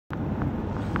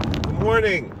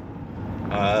morning.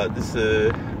 This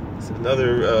is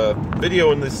another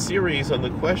video in this series on the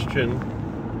question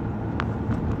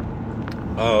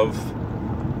of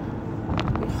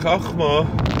Chachma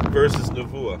versus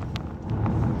Nevuah,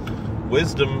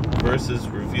 wisdom versus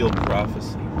revealed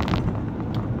prophecy,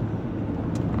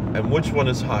 and which one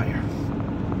is higher.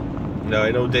 Now, I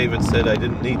know David said I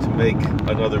didn't need to make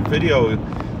another video.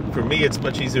 For me, it's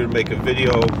much easier to make a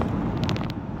video.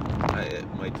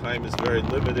 My time is very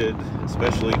limited,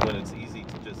 especially when it's easy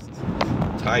to just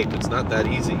type. It's not that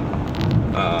easy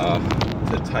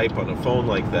to type on a phone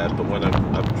like that, but when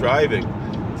I'm driving,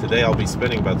 today I'll be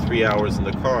spending about 3 hours in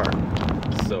the car,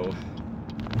 so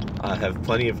I have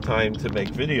plenty of time to make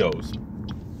videos.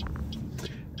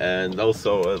 And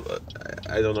also,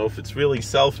 I don't know if it's really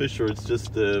selfish or it's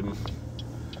just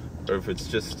if it's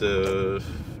just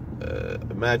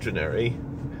imaginary.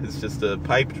 It's just a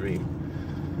pipe dream.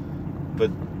 But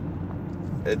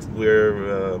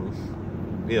we're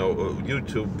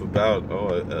YouTube, about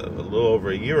a little over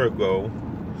a year ago,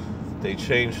 they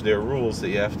changed their rules that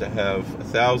you have to have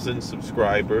 1,000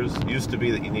 subscribers. It used to be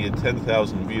that you needed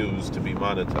 10,000 views to be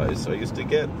monetized. So I used to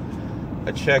get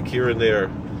a check here and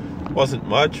there. It wasn't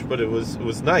much, but it was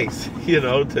nice,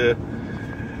 to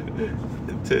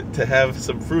have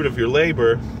some fruit of your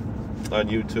labor on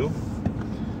YouTube,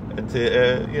 and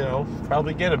to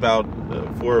probably get about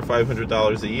 $400 or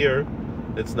 $500 a year.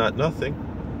 It's not nothing.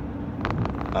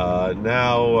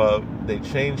 Now they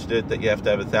changed it that you have to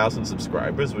have 1,000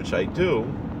 subscribers, which I do,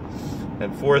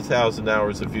 and 4,000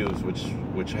 hours of views,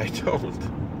 which I don't.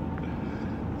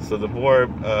 So the more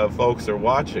folks are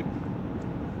watching,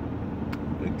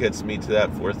 it gets me to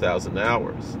that 4,000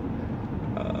 hours.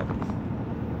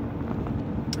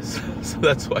 So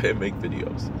that's why I make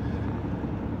videos.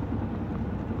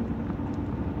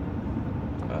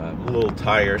 I'm a little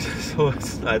tired, so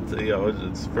it's not,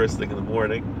 it's first thing in the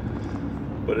morning.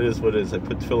 But it is what it is. I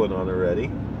put tefillin on already,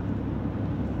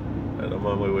 and I'm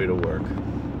on my way to work.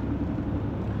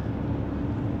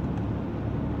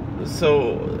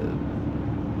 So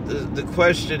the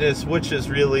question is, which is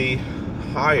really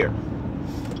higher,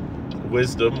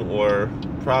 wisdom or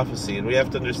prophecy? And we have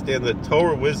to understand that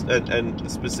Torah, wisdom, and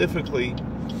specifically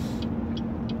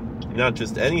not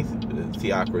just any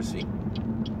theocracy,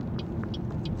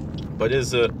 but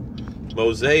is a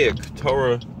Mosaic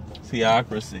Torah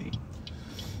theocracy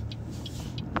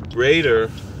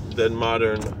greater than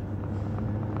modern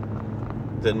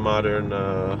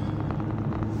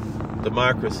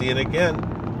democracy? And again,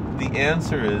 the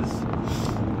answer is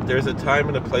there's a time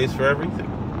and a place for everything.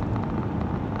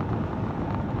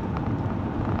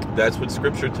 That's what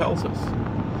Scripture tells us.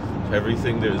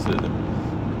 Everything, there's a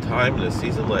time and a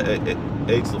season,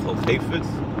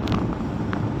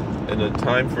 and a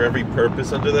time for every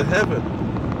purpose under the heaven.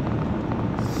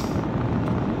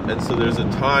 And so there's a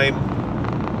time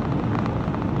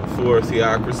for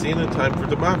theocracy and a time for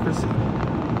democracy.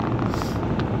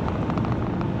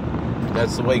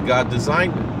 That's the way God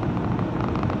designed it.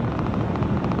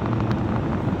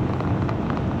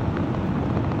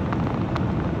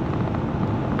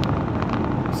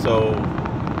 So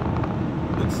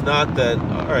it's not that,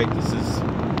 all right, this is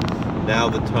now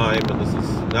the time and this is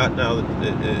not now.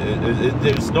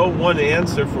 There's no one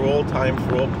answer for all time,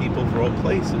 for all people, for all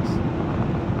places.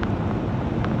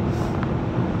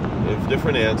 We have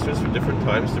different answers for different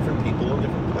times, different people, and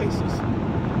different places.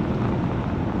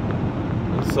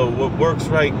 And so what works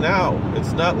right now,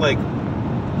 it's not like,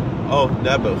 oh,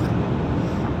 Nebuch,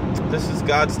 this is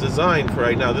God's design for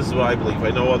right now. This is what I believe. I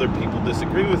know other people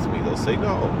disagree with me. They'll say,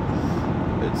 no,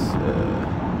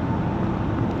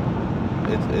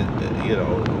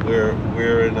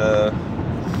 we're in a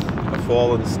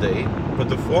fallen state, but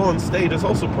the fallen state is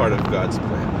also part of God's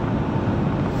plan.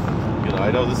 I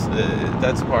know this.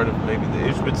 That's part of maybe the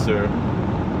Ishbitzer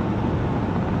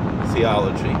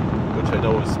theology, which I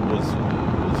know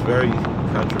was very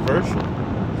controversial.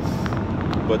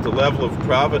 But the level of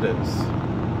providence,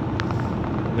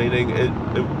 meaning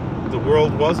the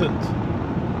world wasn't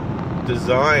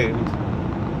designed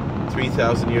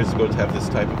 3,000 years ago to have this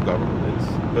type of government,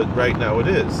 but right now it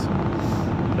is.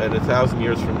 And 1,000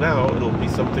 years from now, it'll be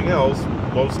something else,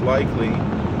 most likely.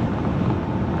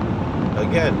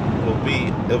 Again, will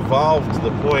be evolved to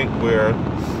the point where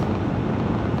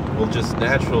we'll just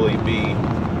naturally be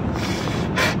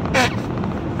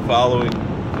following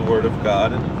the word of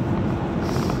God, and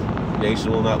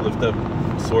nation will not lift up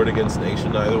sword against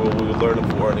nation, neither will we learn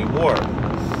of war anymore.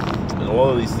 And all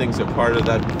of these things are part of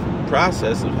that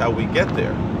process of how we get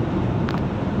there.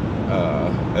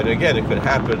 And again, it could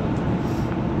happen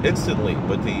instantly,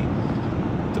 but the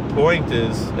point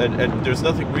is, and there's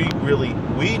nothing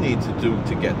we need to do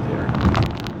to get there.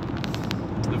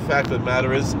 The fact of the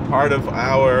matter is, part of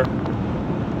our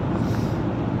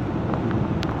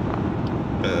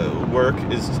work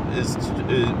is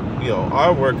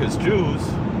our work as Jews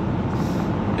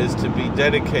is to be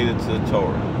dedicated to the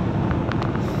Torah,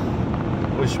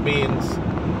 which means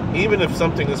even if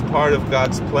something is part of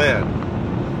God's plan,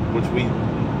 which we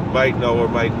might know or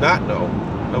might not know,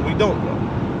 and we don't know.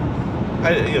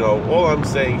 All I'm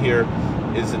saying here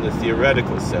is in a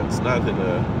theoretical sense, not in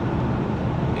a,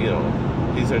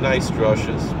 these are nice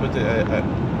drushes, but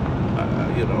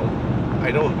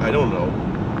I don't know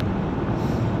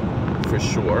for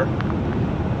sure.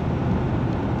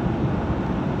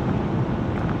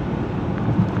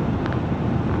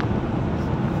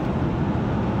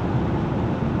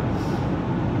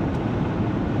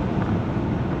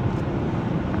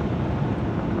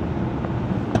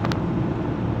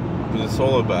 It's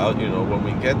all about, when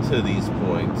we get to these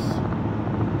points,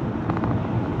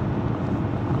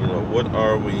 what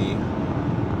are we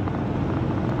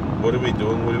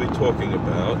doing? What are we talking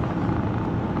about?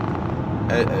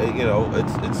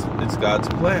 It's God's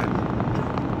plan.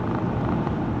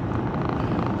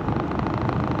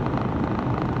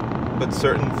 But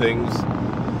certain things,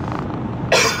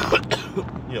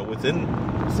 within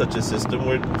such a system,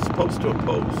 we're supposed to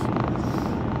oppose.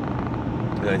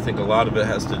 And I think a lot of it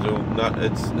has to do,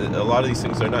 a lot of these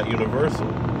things are not universal.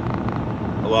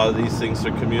 A lot of these things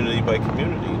are community by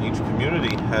community, and each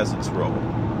community has its role.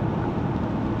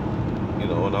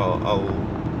 And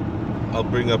I'll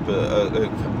bring up a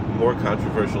more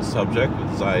controversial subject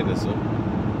with Zionism.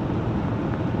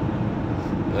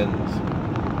 And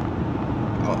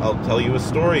I'll tell you a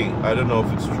story. I don't know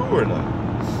if it's true or not,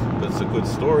 but it's a good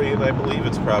story, and I believe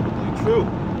it's probably true.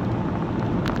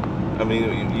 I mean,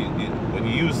 when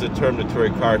you use the term the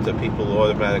Torah Karta, people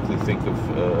automatically think of,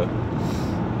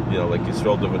 like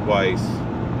Yisrael David Weiss,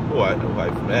 who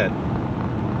I've met.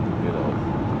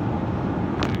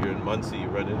 You're in Muncie, you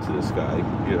run into this guy.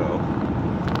 You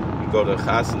go to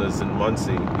chasanas in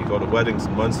Muncie, you go to weddings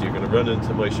in Muncie, you're going to run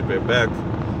into Moshe Berbek.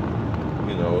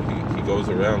 He goes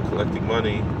around collecting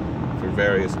money for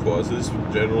various causes,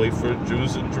 generally for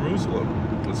Jews in Jerusalem.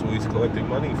 That's what he's collecting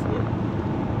money for.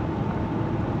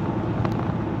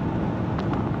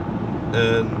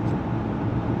 And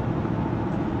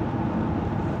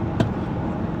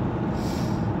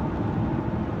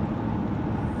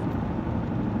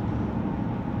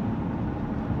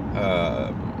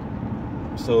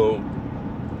so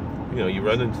you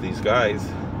run into these guys,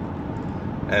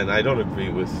 and I don't agree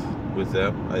with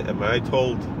them. I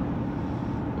told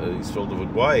Yisrael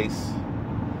David Weiss,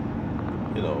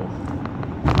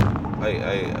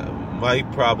 my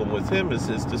problem with him is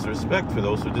his disrespect for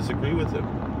those who disagree with him,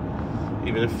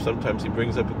 even if sometimes he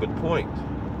brings up a good point.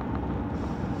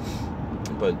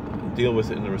 But deal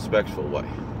with it in a respectful way.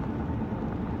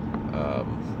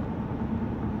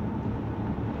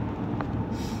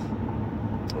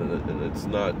 And it's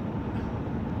not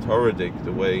Torah-dik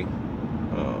the way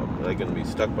am I going to be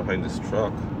stuck behind this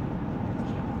truck.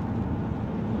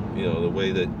 The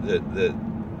way that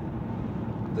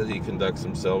he conducts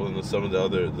himself, and some of the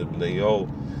Bnei Yol,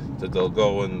 that they'll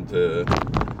go and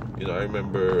I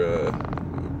remember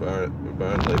Baron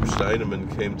Leib Steinemann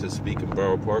came to speak in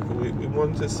Borough Park, and we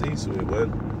wanted to see, so we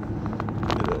went.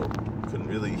 Couldn't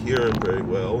really hear him very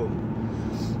well,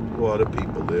 and a lot of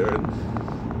people there. And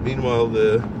meanwhile,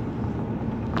 the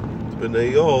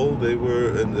Bnei Yol, they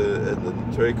were, and the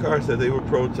Torah Karta, they were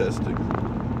protesting.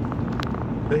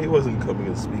 And he wasn't coming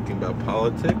and speaking about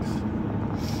politics.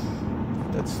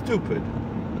 That's stupid.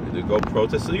 To go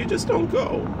protest, so you just don't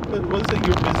go. It wasn't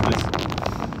your business.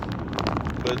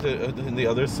 But on the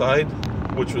other side,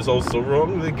 which was also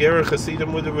wrong, the Gerach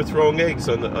Hasidim were throwing eggs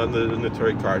on the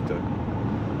Torah Karta.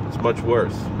 It's much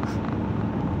worse.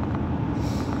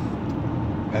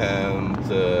 And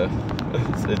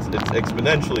it's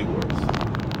exponentially worse.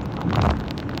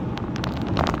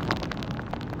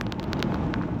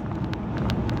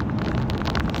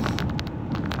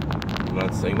 I'm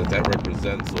not saying that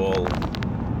represents all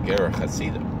Gerach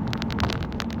Hasidim,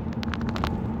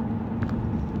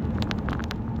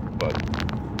 but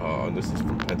this is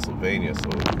from Pennsylvania, so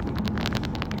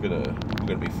I'm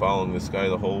gonna be following this guy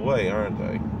the whole way, aren't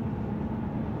I?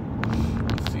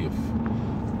 Let's see if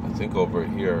I think over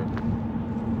here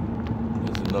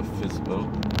there's enough physical,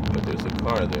 but there's a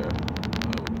car there.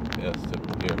 I would ask him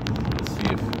here. Let's see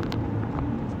if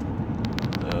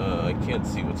I can't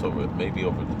see what's over. Maybe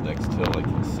over the next hill I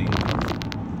can see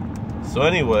it. So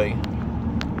anyway,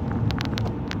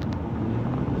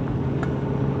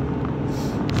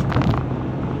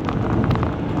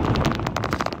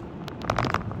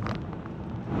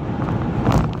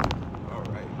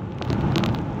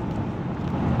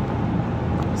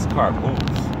 car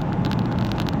moves.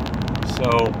 So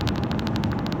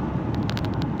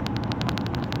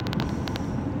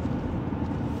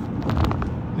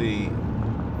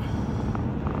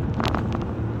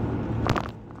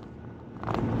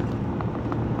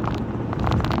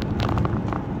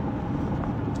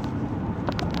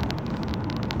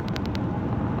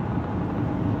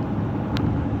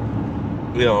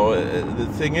the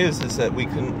thing is that we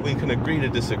can agree to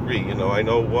disagree. I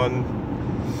know one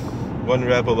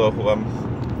Rebbe who I'm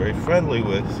very friendly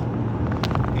with.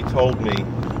 He told me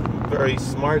a very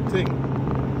smart thing.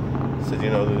 He said,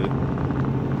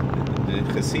 the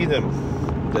Hasidim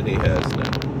that he has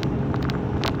now,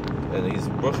 and he's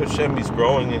Baruch Hashem, he's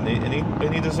growing, and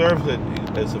he deserves it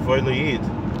as a Voiliyid.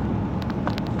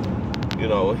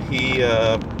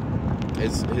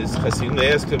 His Hasidim,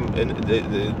 they ask him, and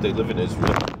they live in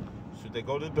Israel, should they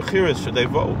go to the Bechiras, should they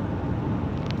vote?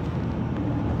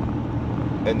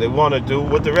 And they want to do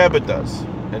what the Rebbe does.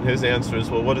 And his answer is,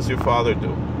 well, what does your father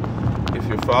do? If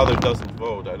your father doesn't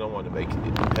vote, I don't want to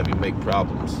have you make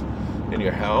problems in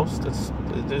your house.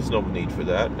 There's no need for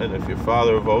that. And if your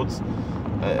father votes,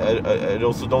 I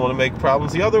also don't want to make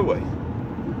problems the other way.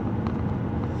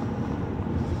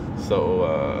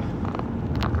 So,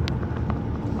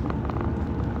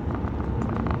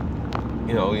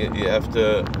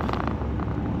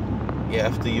 you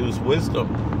have to use wisdom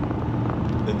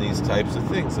in these types of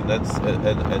things, and that's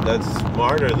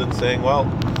smarter than saying, well,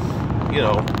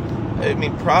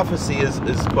 prophecy is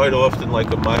quite often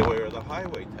like a my way or the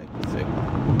highway type of thing.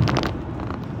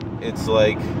 It's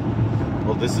like,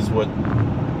 well, this is what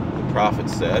the prophet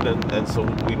said, and so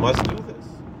we must do this.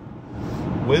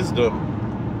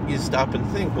 Wisdom, you stop and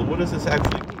think, well, what does this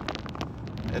actually mean?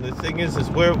 And the thing is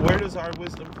where does our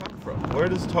wisdom come from? Where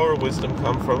does Torah wisdom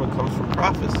come from? It comes from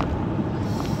prophecy.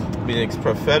 Meaning it's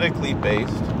prophetically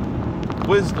based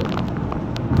wisdom.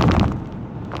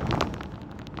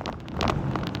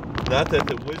 Not that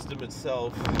the wisdom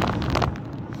itself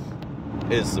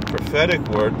is the prophetic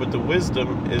word, but the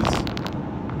wisdom is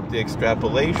the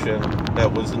extrapolation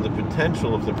that was in the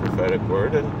potential of the prophetic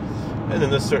word, and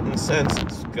in a certain sense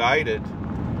it's guided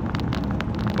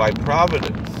by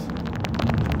providence.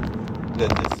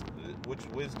 That which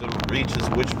wisdom reaches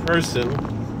which person,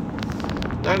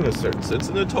 not in a certain sense,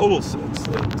 in a total sense.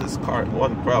 This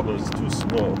one problem is too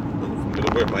small. If I'm going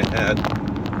to wear my hat,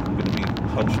 I'm going to be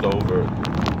hunched over,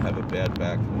 have a bad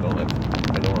back.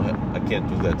 I can't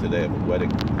do that today. I have a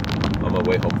wedding on my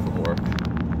way home from work.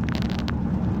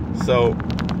 So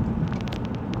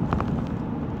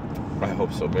I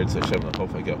hope so. B'ez Hashem, I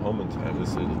hope I get home in time.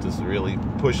 This is really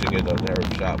pushing it on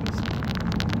Erev Shabbos.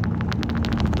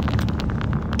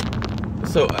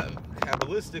 So,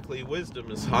 Kabbalistically,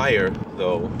 wisdom is higher,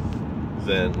 though,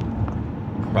 than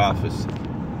prophecy.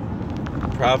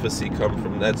 Prophecy comes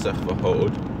from Netzach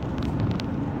v'Hod,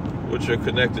 which are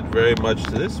connected very much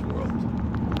to this world.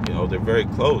 They're very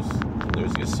close.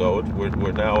 There's Yesod.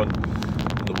 We're now in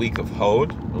the week of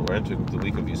Hod, and we're entering the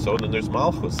week of Yesod, and there's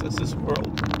Malchus. That's this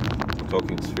world. We're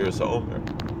talking Spheres HaOmer.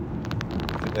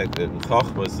 Connected. And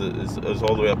Chachma is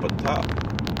all the way up on top.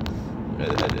 I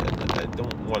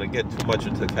don't want to get too much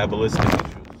into Kabbalistic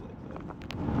issues like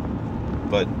that.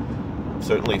 But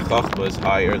certainly Chachma is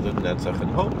higher than Netzach and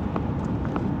Hod.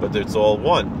 But it's all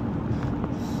one.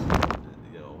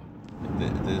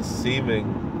 The seeming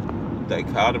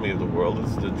dichotomy of the world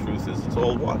is the truth is it's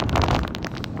all one.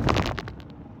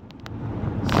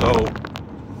 So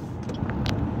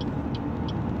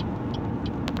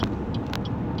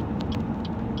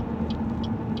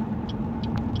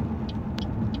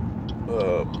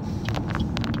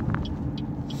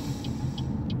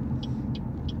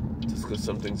just because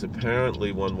something's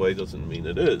apparently one way doesn't mean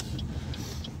it is.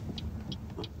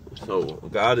 So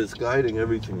God is guiding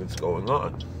everything that's going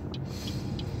on.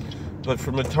 But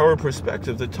from a Torah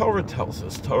perspective, the Torah tells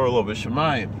us, Torah lo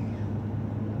b'shamayim.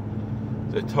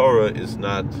 The Torah is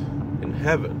not in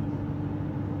heaven.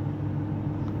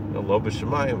 Lo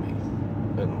b'shamayim.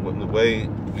 And the way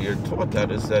we are taught that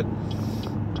is that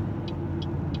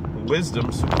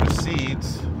wisdom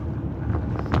supersedes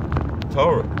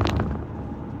Torah.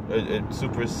 It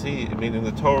supersedes, meaning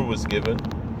the Torah was given,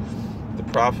 the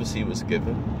prophecy was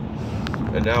given,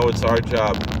 and now it's our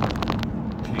job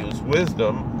to use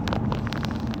wisdom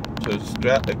to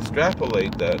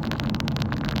extrapolate that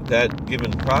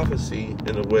given prophecy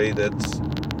in a way that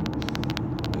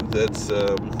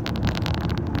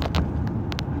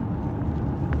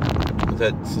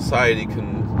society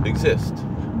can exist.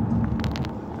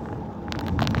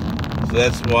 So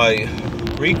that's why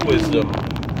Greek wisdom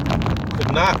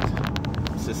could not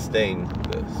sustain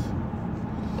this.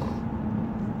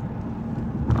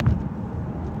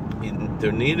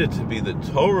 there needed to be the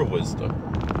Torah wisdom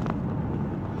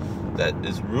that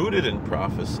is rooted in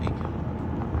prophecy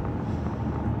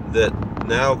that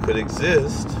now could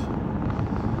exist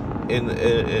in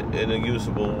a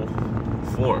usable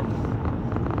form.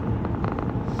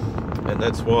 And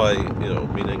that's why,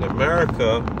 meaning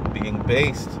America being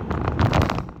based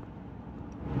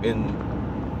in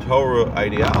Torah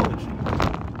ideology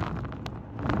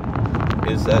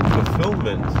is that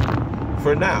fulfillment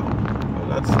for now. I'm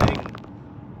not saying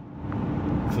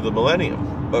for the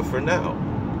millennium, but for now.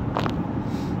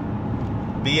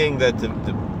 Being that the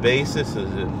basis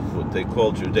is in what they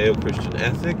call Judeo-Christian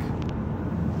ethic,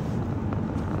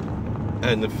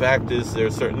 and the fact is there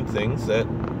are certain things that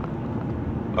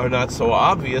are not so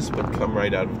obvious but come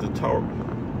right out of the Torah.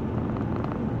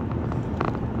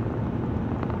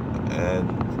 And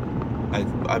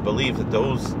I believe that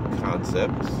those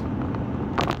concepts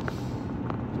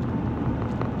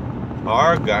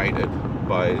are guided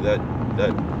by that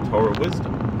Torah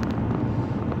wisdom.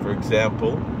 For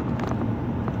example,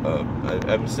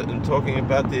 I'm talking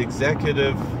about the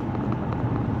executive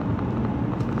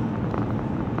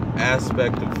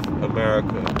aspect of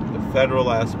America, the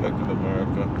federal aspect of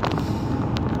America,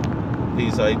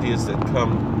 these ideas that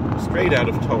come straight out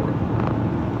of Torah.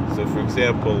 So, for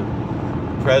example,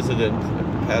 the president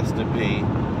has to be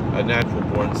a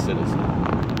natural-born citizen.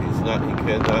 He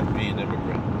cannot be an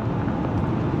immigrant.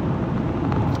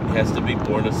 He has to be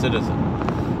born a citizen.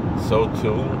 So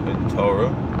too in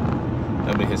Torah,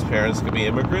 his parents could be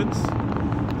immigrants,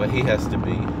 but he has to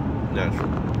be natural.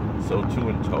 So too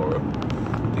in Torah,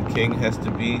 the king has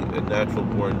to be a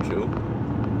natural-born Jew,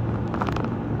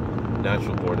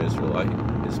 natural-born Israelite.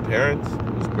 His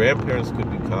grandparents could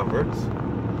be converts,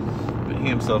 but he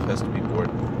himself has to be born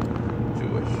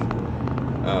Jewish.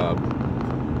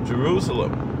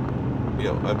 Jerusalem, the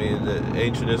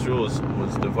ancient Israel was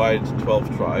divided into 12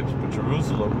 tribes, but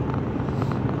Jerusalem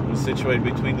was situated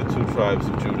between the two tribes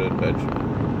of Judah and Benjamin.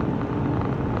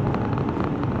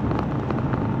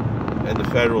 And the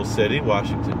federal city,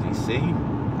 Washington, D.C.,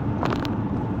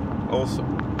 also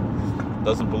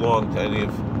doesn't belong to any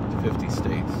of the 50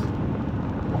 states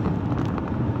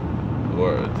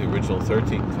or the original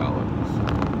 13 colonies.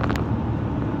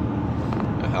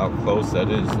 And how close that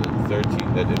is,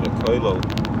 that in a koilel,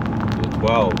 the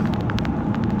 12.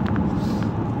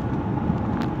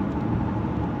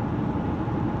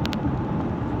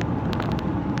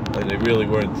 And they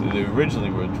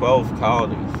originally were 12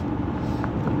 colonies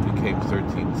that became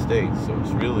 13 states, so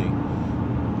it's really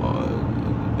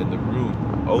in the root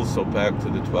also back to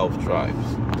the 12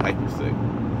 tribes type of thing.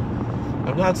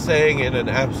 I'm not saying in an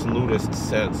absolutist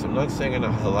sense, I'm not saying in a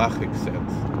halachic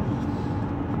sense,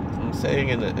 I'm saying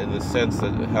in the sense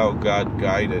that how God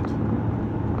guided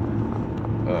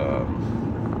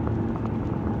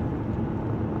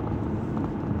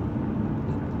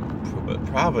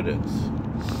providence.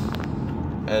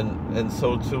 And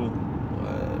so too,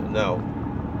 now,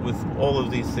 with all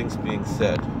of these things being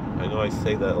said, I know I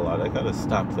say that a lot, I gotta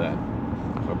stop that.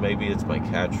 Or maybe it's my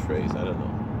catchphrase, I don't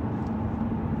know.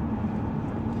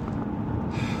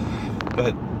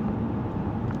 But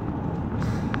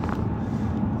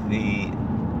the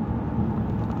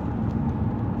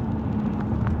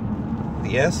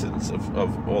essence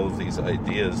of all of these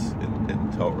ideas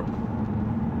in Torah.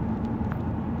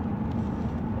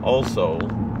 Also,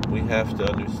 we have to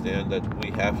understand that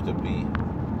we have to be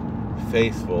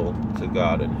faithful to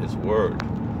God and His Word,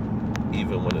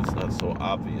 even when it's not so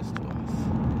obvious to us.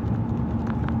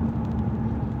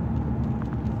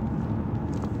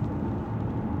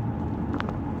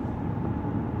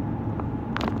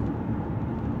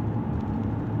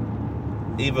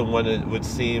 Even when it would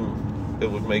seem,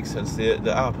 it would make sense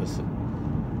the opposite.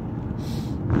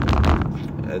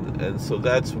 And so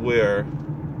that's where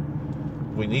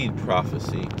we need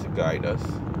prophecy to guide us.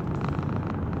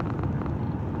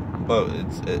 But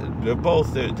they're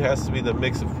both, there has to be the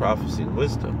mix of prophecy and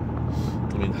wisdom.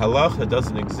 I mean, halacha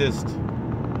doesn't exist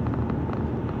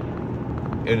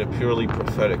in a purely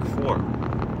prophetic form.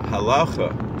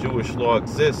 Halacha, Jewish law,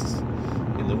 exists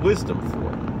in the wisdom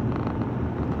form.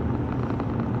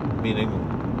 Meaning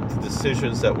the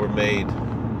decisions that were made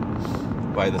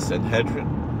by the Sanhedrin,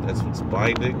 that's what's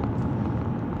binding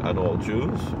on all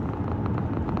Jews.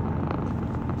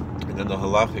 And then the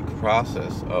halachic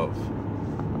process of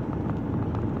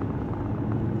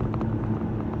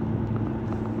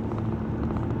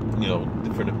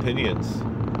different opinions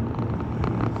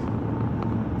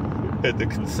and the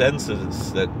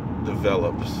consensus that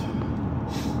develops.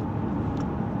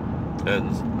 And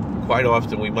quite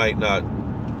often we might not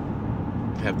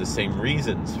have the same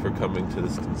reasons for coming to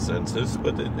this consensus,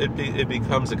 but it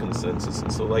becomes a consensus.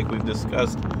 And so, like we've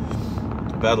discussed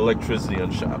about electricity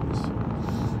on Shabbos,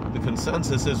 the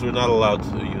consensus is we're not allowed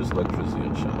to use electricity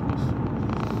on Shabbos.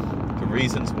 The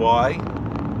reasons why,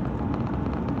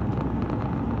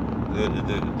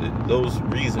 those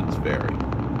reasons vary.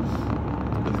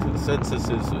 But the consensus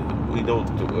is we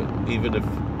don't do it, even if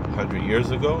 100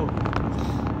 years ago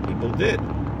people did.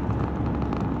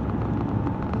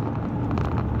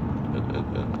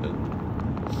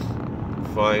 And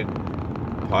fine,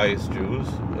 pious Jews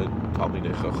and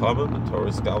Talmidei Chachamim and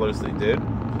Torah scholars, they did.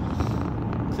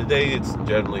 Today it's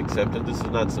generally accepted this is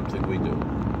not something we do.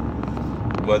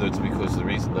 Whether it's because of the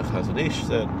reason that Chazon Ish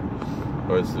said,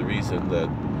 or it's the reason that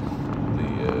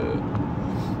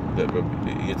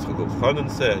Rabbi Yitzchak Elchanan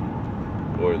said,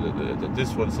 or that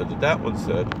this one said, that one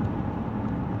said.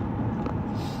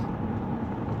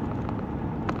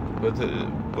 But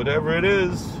whatever it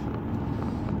is,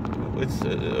 it's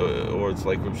or it's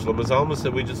like Rabbi Shlomo Zalman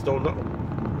said, we just don't know.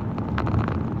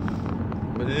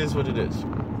 But it is what it is.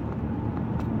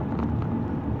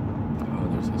 Oh,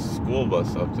 there's a school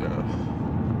bus up there.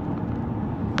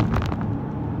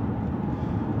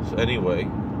 So anyway,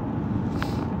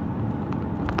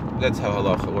 that's how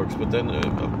halacha works. But then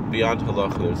beyond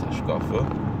halacha, there's hashkafa,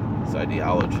 it's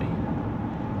ideology.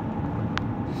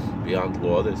 Beyond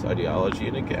law, there's ideology,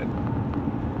 and again,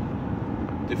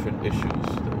 different issues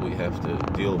that we have to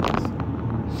deal with.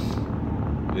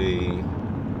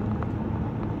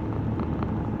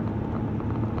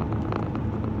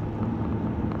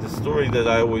 The story that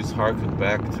I always hearken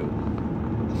back to,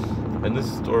 and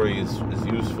this story is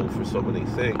useful for so many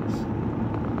things,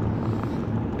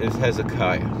 is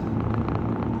Hezekiah.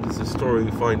 It's a story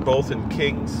we find both in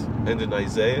Kings and in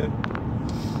Isaiah.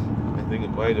 I think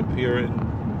it might appear in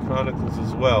Chronicles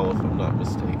as well, if I'm not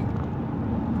mistaken.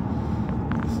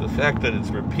 It's the fact that it's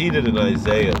repeated in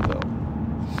Isaiah, though,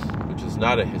 which is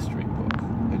not a history book,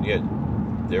 and yet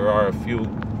there are a few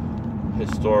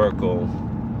historical,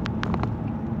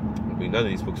 I mean, none of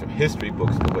these books are history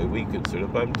books the way we consider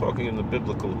them, but I'm talking in the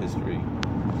biblical history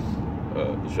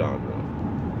genre.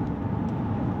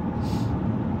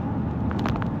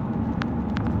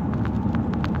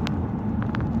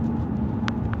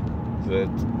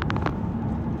 That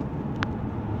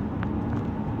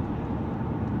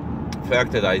the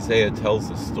fact that Isaiah tells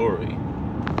the story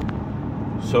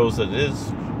shows that it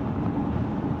is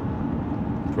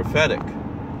prophetic.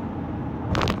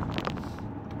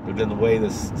 But then the way the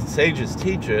sages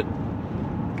teach it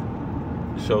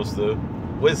shows the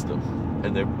wisdom.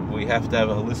 And we have to have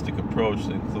a holistic approach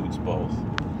that includes both.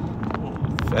 Oh,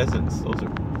 pheasants, those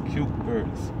are cute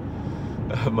birds.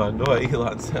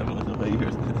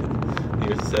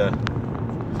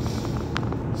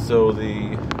 So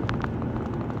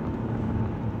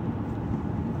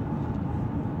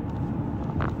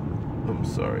I'm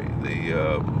sorry,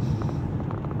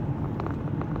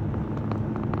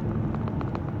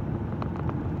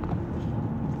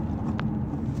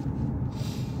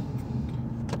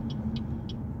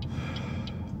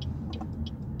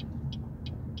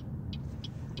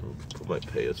 put my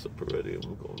payas up already.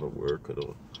 I'm going to work.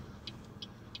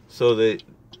 So the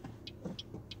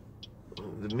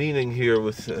meaning here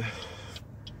with I'm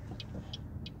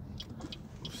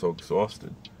so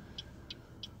exhausted.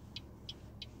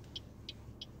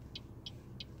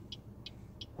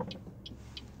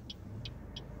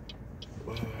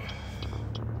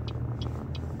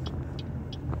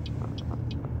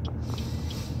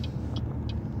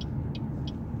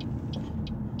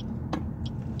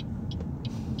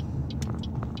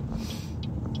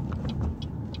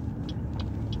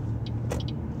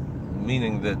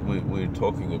 Meaning that we're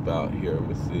talking about here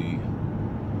with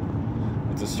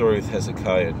the story of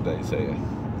Hezekiah and Isaiah.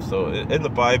 So in the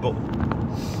Bible,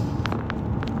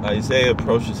 Isaiah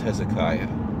approaches Hezekiah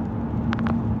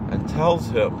and tells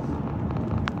him,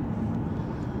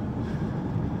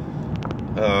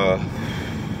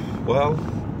 well,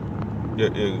 you're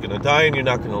going to die and you're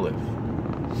not going to live.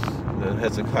 And then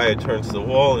Hezekiah turns to the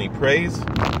wall and he prays,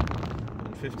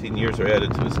 and 15 years are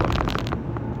added to his life.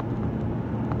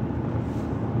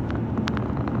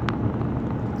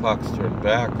 Clocks turn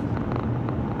back,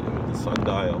 the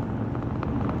sundial,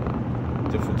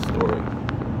 different story.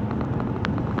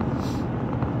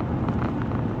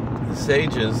 The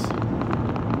sages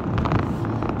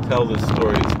tell this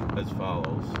story as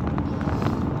follows.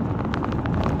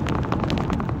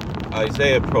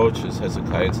 Isaiah approaches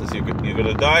Hezekiah and says, you're going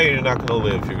to die and you're not going to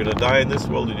live. You're going to die in this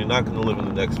world and you're not going to live in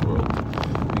the next world.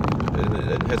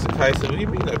 And Hezekiah said, what do you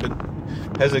mean?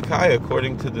 Hezekiah,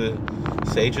 according to the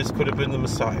sages, could have been the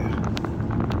Messiah.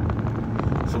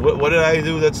 So what did I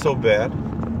do that's so bad?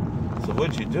 So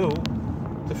what'd you do?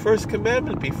 The first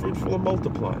commandment, be fruitful and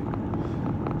multiply.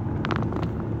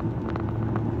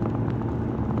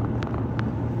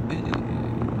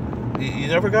 You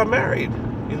never got married.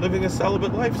 You're living a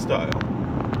celibate lifestyle.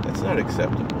 That's not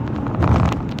acceptable.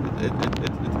 It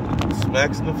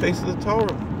smacks in the face of the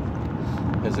Torah.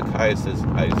 Hezekiah says,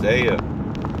 Isaiah,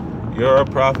 you're a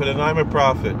prophet and I'm a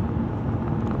prophet.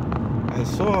 I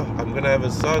saw I'm going to have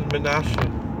a son, Manasseh.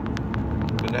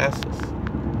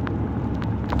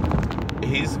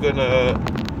 He's gonna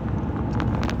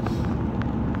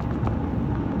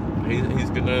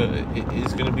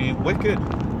be wicked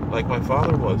like my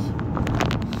father was.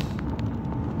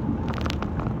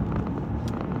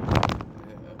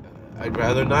 I'd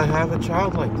rather not have a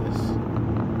child like this.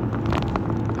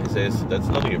 Isaiah said, that's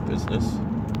none of your business.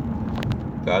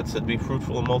 God said, be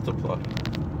fruitful and multiply.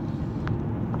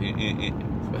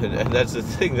 And that's the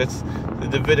thing, that's the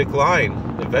Davidic line.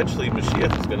 Eventually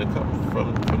Mashiach is going to come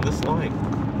from this line.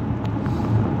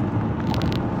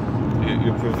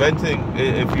 You're preventing,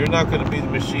 if you're not going to be the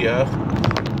Mashiach,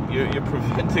 you're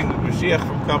preventing the Mashiach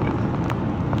from coming.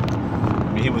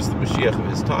 I mean, he was the Mashiach of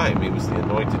his time. He was the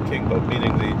anointed king, but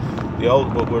meaning the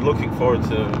old, but we're looking forward to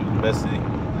the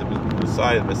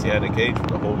Messiah, the Messianic age, where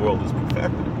the whole world is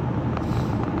perfected.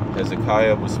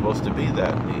 Hezekiah was supposed to be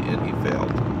that, and he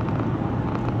failed.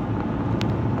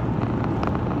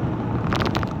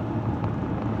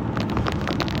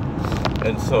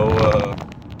 And so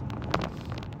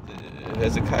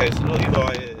Hezekiah said, well, you know,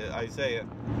 Isaiah,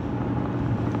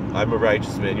 I'm a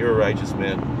righteous man, you're a righteous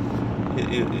man.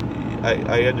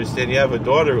 I understand you have a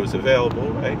daughter who's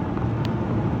available, right?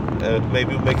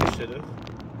 Maybe we'll make a shidduch.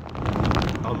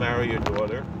 I'll marry your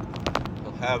daughter.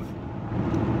 He'll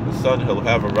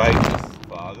have a righteous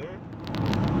father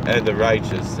and a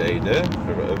righteous Zayda,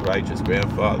 a righteous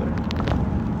grandfather.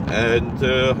 And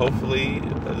hopefully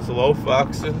there's a low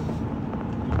fox and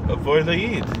avoid the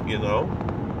Yid, you know.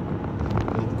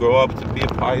 He'll grow up to be a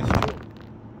pious Jew.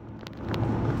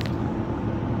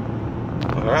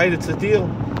 Alright, it's a deal.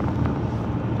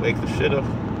 Make the shidduch.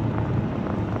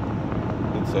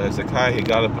 And so Hezekiah, he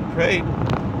got up and prayed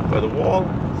by the wall,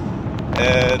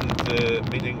 and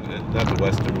meaning not the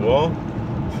western wall.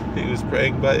 He was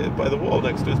praying by the wall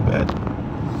next to his bed,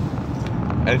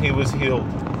 and he was healed.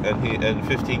 And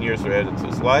 15 years were added to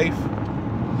his life.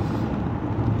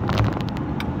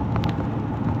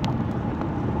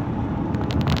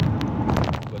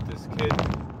 But this kid,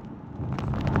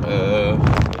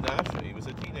 Manasseh, he was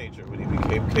a teenager when he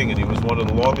became king, and he was one of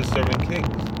the longest serving kings.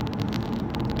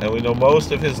 And we know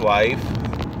most of his life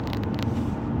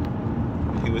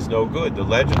he was no good. The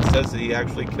legend says that he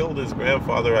actually killed his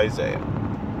grandfather Isaiah,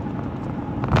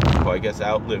 who I guess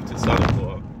outlived his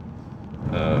son-in-law,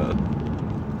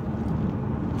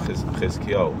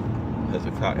 Chizkiyahu,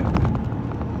 Hezekiah.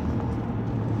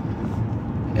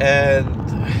 And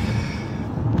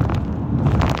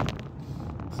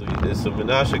so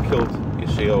Manasseh killed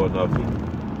Yeshayahu Hanavi,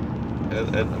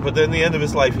 but then at the end of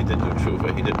his life he did do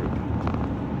tshuva, he did repent.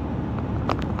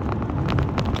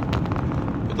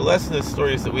 But the lesson of the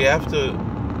story is that we have to,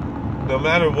 no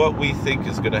matter what we think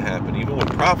is going to happen, even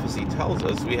what prophecy tells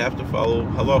us, we have to follow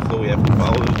halacha, we have to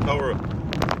follow the Torah.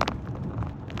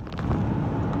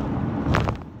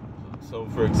 So,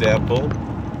 for example,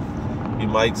 you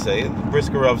might say,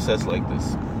 Brisker Rav says like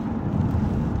this,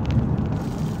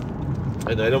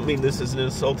 and I don't mean this as an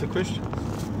insult to Christians.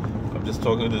 I'm just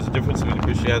talking, there's a difference between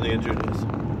Christianity and Judaism.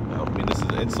 I don't mean this is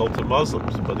an insult to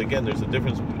Muslims, but again, there's a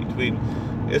difference between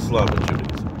Islam and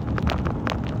Judaism.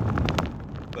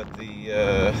 But the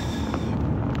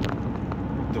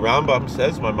Rambam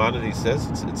says, Maimonides says,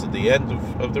 it's at the end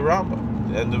of the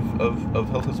Rambam, the end of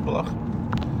Hilchos Malachim.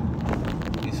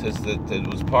 He says that it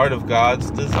was part of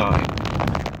God's design.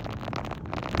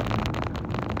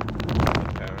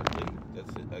 Apparently,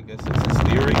 that's it. I guess it's his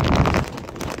theory,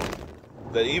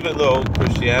 that even though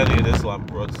Christianity and Islam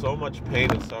brought so much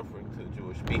pain and suffering to the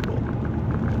Jewish people,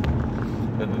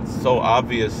 and it's so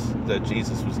obvious that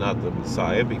Jesus was not the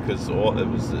Messiah because it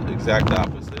was the exact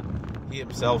opposite. He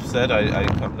himself said, I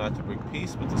come not to bring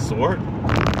peace but the sword.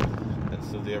 And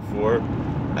so therefore,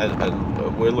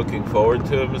 and we're looking forward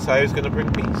to a Messiah who's going to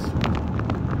bring peace.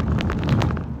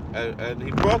 And he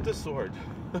brought the sword.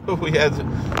 We had,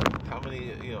 how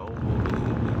many, we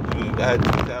had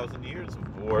 2,000 years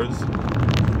of wars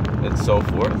and so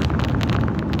forth.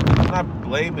 I'm not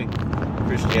blaming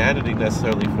Christianity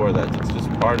necessarily for that. It's just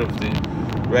part of the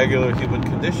regular human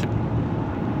condition.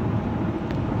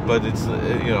 But it's,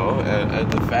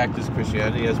 and the fact is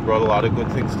Christianity has brought a lot of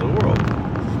good things to the world.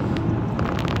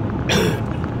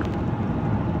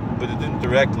 but it didn't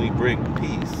directly bring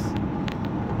peace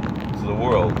to the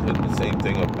world. And the same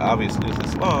thing, obviously, is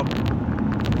Islam.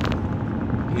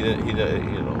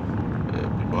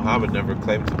 Muhammad never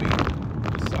claimed to be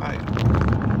Messiah,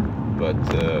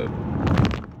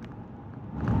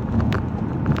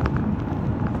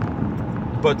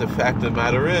 but the fact of the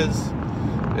matter is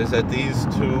that these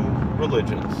two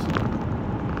religions,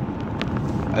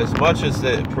 as much as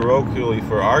they parochially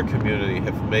for our community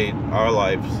have made our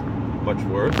lives much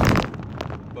worse,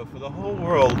 but for the whole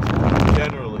world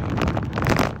generally,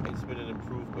 it's been an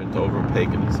improvement over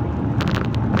paganism.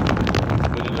 It's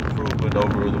been an improvement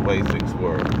over the way things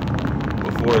were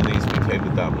before these became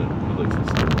the dominant religions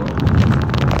in the world.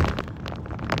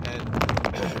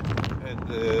 And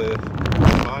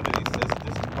Maimonides says that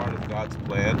this is part of God's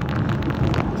plan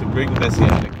to bring the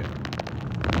Messianic in.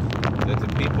 That the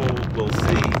people will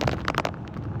see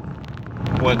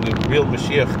when the real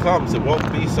Mashiach comes, it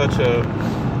won't be such a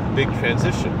big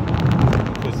transition,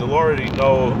 because they'll already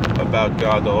know about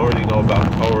God, they'll already know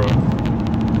about Torah,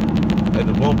 and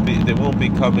they won't be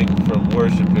coming from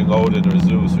worshiping Odin or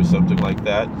Zeus or something like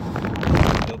that.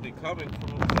 They'll be coming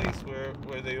from a place where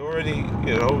they already,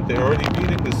 they're already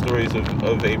reading the stories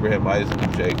of Abraham, Isaac,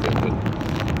 and Jacob,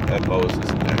 and Moses,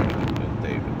 and Aaron, and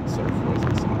David, and so forth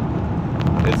and so on.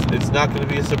 It's not going to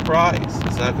be a surprise.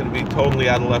 It's not going to be totally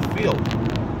out of left field.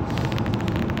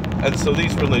 And so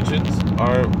these religions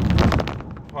are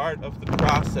part of the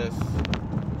process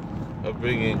of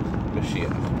bringing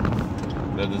Mashiach.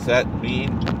 Now, does that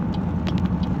mean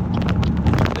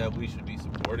that we should be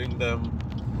supporting them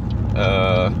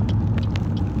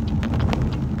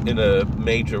in a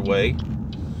major way?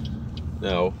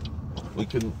 No. We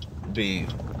can be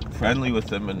friendly with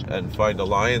them and find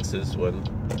alliances when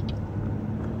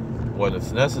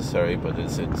it's necessary, but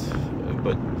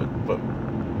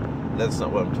that's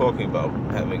not what I'm talking about,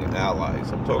 having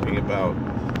allies. I'm talking about,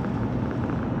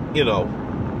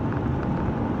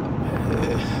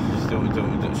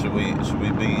 should we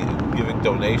be giving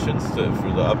donations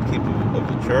for the upkeep of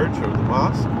the church or the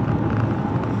mosque?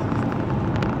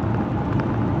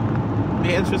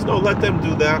 The answer is no, let them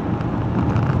do that.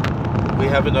 We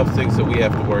have enough things that we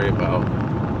have to worry about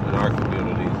in our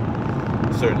community.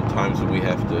 Certain times when we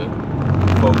have to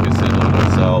focus in on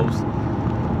ourselves.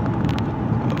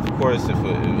 Of course, if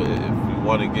we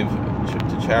want to give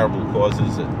to charitable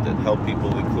causes that help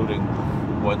people, including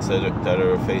ones that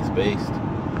are faith-based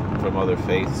from other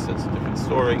faiths, that's a different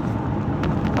story.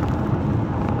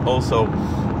 Also,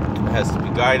 it has to be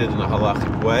guided in a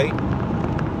halachic way.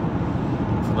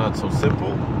 It's not so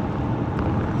simple.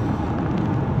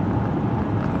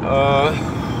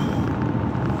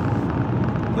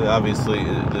 Obviously,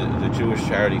 the Jewish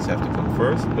charities have to come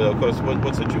first, but of course,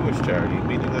 what's a Jewish charity?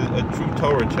 Meaning a true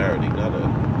Torah charity, not the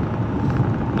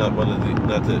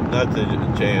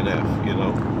JNF,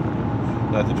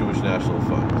 not the Jewish National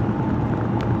Fund.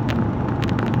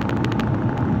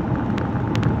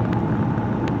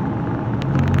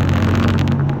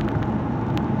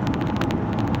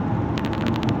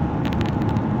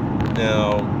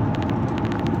 Now,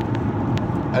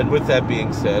 and with that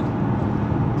being said,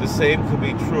 the same could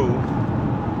be true,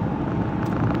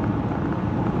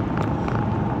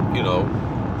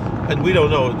 and we don't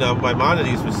know. Now,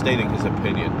 Maimonides was stating his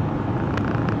opinion.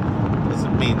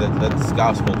 Doesn't mean that that's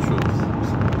gospel truth,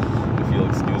 if you'll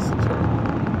excuse the term.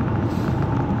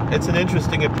 It's an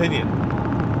interesting opinion,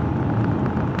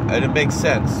 and it makes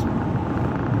sense.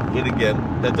 Yet again,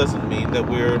 that doesn't mean that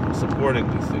we're supporting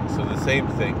these things. So the same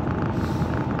thing.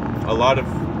 A lot of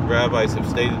rabbis have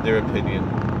stated their opinion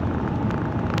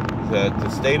that the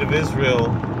state of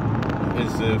Israel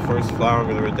is the first flowering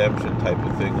of the redemption type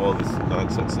of thing, all this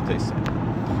nonsense that they say.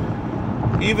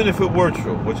 Even if it were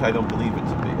true, which I don't believe it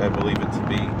to be, I believe it to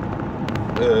be,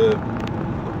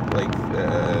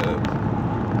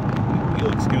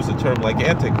 you'll excuse the term, like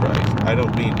Antichrist. I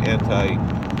don't mean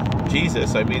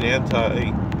anti-Jesus, I mean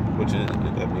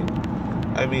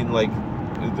I mean like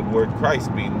the word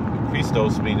Christ,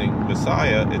 Christos, meaning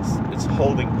Messiah. It's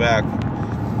holding back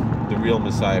the real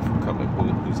Messiah from coming,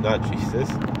 who's not Jesus.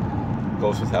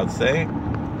 Goes without saying.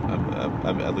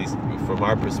 At least from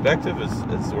our perspective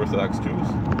as Orthodox Jews.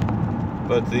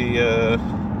 But the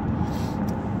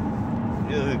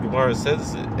Gemara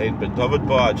says, "Ein ben David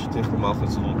ba shetich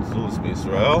l'malchus zulus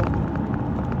b'Yisrael."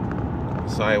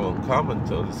 Messiah won't come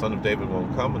until the son of David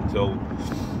won't come until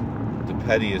the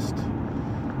pettiest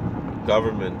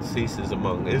government ceases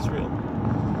among Israel,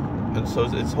 and so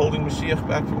it's holding Mashiach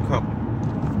back from coming.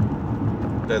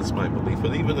 That's my belief.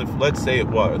 But even if, let's say, it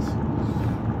was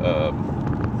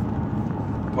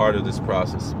part of this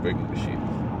process of bringing Mashiach,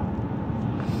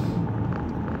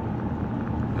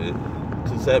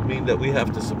 Does that mean that we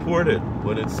have to support it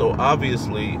when it's so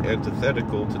obviously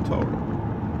antithetical to Torah?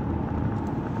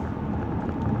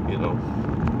 You know?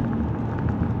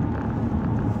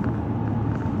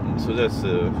 And so that's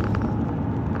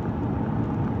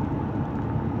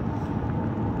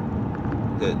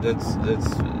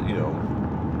you know.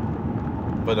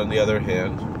 But on the other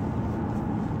hand,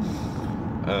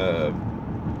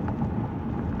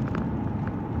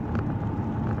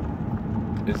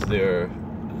 is there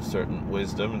a certain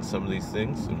wisdom in some of these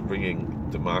things, in bringing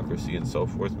democracy and so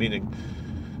forth? Meaning,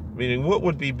 what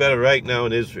would be better right now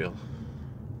in Israel?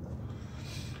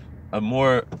 A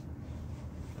more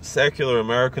secular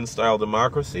American-style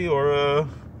democracy, or a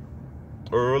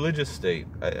religious state?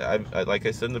 I like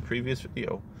I said in the previous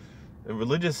video, a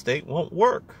religious state won't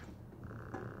work.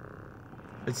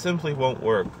 It simply won't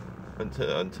work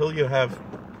until you have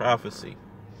prophecy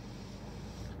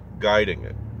guiding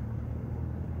it.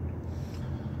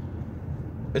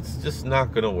 It's just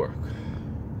not going to work.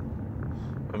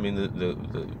 I mean,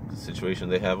 the situation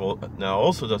they have now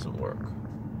also doesn't work.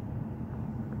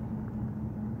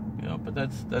 You know, but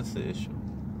that's the issue.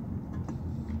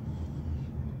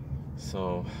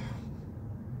 So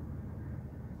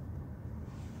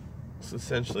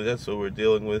essentially, that's what we're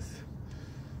dealing with.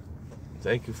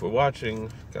 Thank you for watching.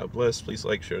 God bless. Please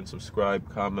like, share, and subscribe.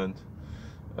 Comment.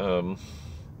 So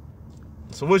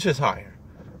which is higher?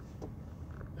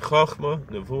 Chachma,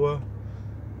 Nevuah,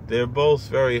 they're both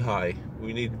very high.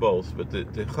 We need both. But the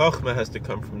Chachma has to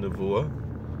come from Nevuah.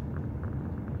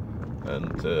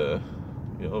 And,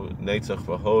 you know, Netzach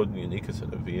V'Hod, Unikas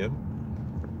Nevi'im.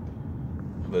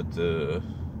 But,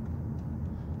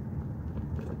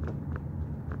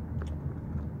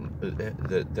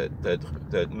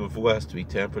 that Nevuah has to be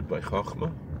tempered by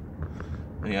Chachma.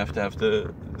 And you have to have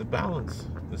the balance.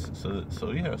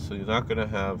 So you're not going to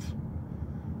have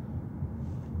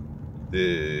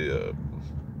the,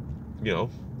 you know,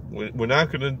 we're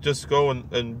not going to just go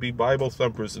and be Bible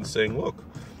thumpers and saying, look,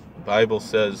 the Bible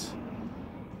says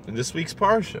in this week's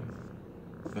Parsha,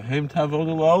 V'hem tavod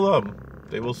l'olam,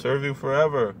 they will serve you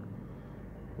forever.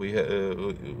 The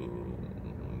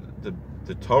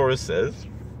Torah says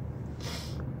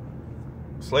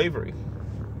slavery.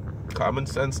 Common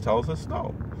sense tells us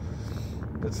no.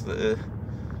 That's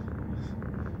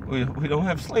we don't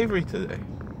have slavery today.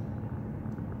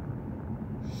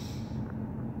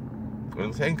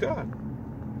 And thank God.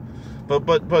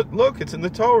 But look, it's in the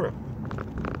Torah.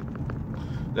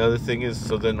 Now the thing is,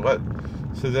 so then what?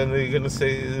 So then they're going to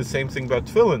say the same thing about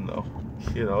Tefillin, though.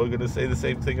 You know, we're going to say the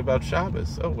same thing about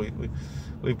Shabbos. Oh,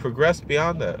 we progressed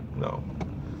beyond that. No.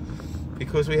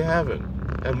 Because we haven't.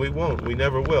 And we won't. We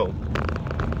never will.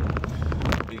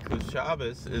 Because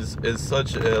Shabbos is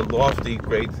such a lofty,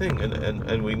 great thing.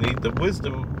 And we need the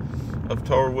wisdom of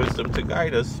Torah wisdom to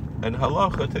guide us. And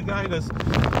halacha to guide us.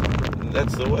 And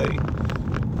that's the way.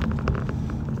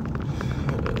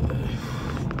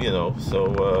 You know, so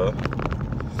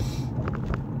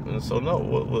no,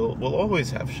 we'll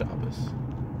always have Shabbos.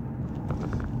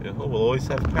 You know, we'll always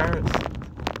have Paris.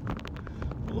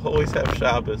 We'll always have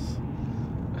Shabbos.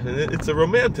 And it's a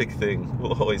romantic thing.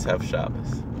 We'll always have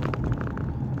Shabbos.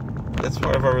 That's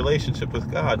part of our relationship with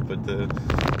God, but the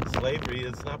slavery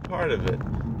is not part of it.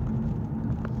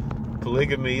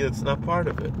 Polygamy, it's not part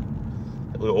of it.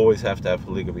 We'll always have to have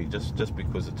polygamy just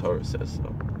because the Torah says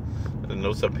so. I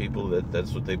know some people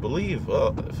that's what they believe.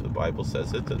 Well, if the Bible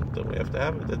says it, then we have to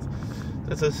have it.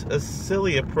 That's a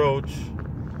silly approach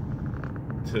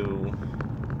to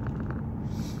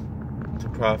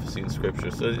prophecy in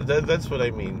Scripture. So that's what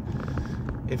I mean.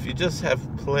 If you just have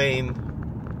plain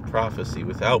prophecy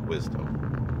without wisdom,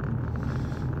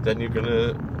 then you're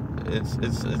gonna. It's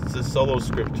the solo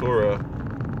scriptura.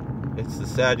 It's the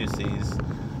Sadducees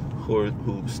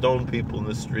who stone people in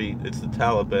the street. It's the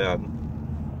Taliban.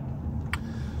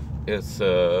 It's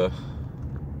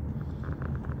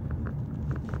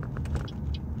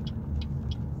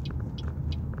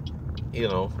you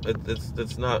know,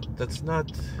 that's not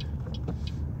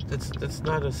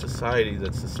a society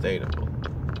that's sustainable.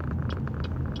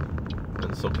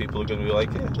 And so people are going to be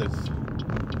like, yeah,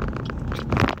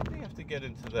 they have to get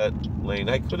into that lane.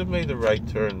 I could have made the right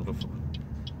turn before.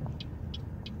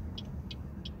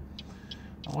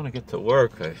 I want to get to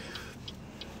work.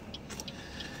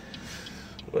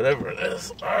 Whatever it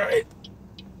is. All right.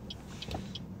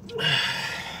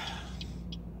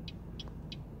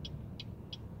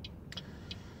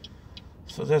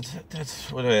 So that's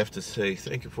what I have to say.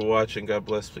 Thank you for watching. God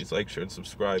bless. Please like, share, and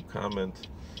subscribe. Comment.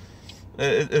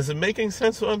 Is it making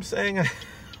sense what I'm saying?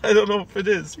 I don't know if it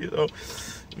is. You know,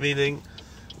 meaning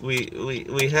we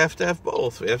have to have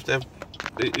both. We have to have.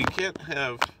 You can't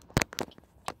have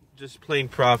just plain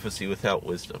prophecy without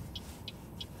wisdom.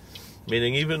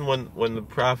 Meaning, even when the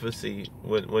prophecy,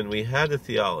 when we had a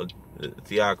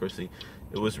theocracy,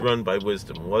 it was run by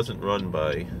wisdom. It wasn't run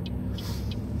by...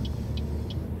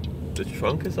 The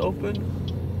trunk is open?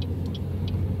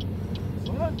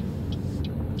 What?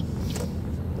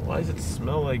 Why does it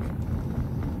smell like...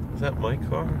 Is that my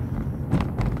car?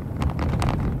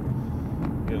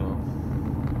 You know.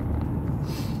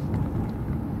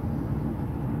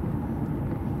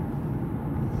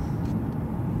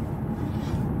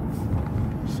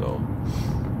 So,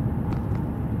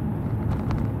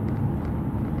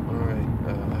 all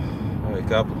right,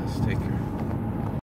 God bless. Take care.